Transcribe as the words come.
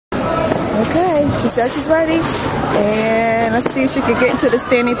Okay, she says she's ready. And let's see if she can get into the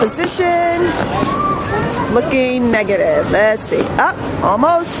standing position. Looking negative. Let's see. Up,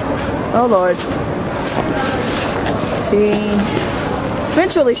 almost. Oh, Lord.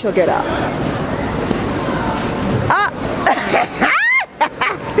 Eventually she'll get up. Ah!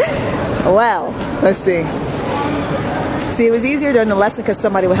 Well, let's see. See, it was easier during the lesson because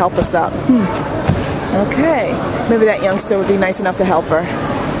somebody would help us up. Okay. Maybe that youngster would be nice enough to help her.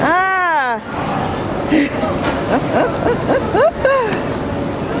 Ah!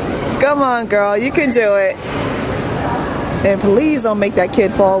 Come on, girl. You can do it. And please don't make that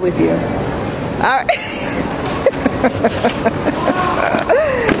kid fall with you. All right.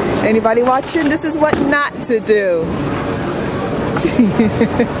 Anybody watching? This is what not to do.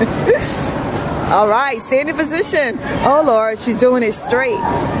 All right, standing position. Oh, Lord, she's doing it straight.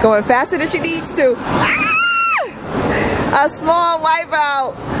 Going faster than she needs to. Ah! A small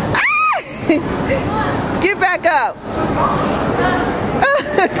wipeout. Ah! Get back up.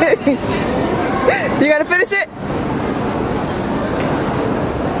 You got to finish it?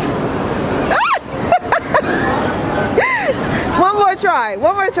 One more try.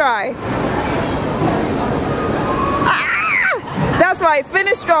 One more try. Ah! That's right.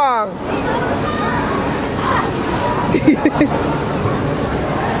 Finish strong.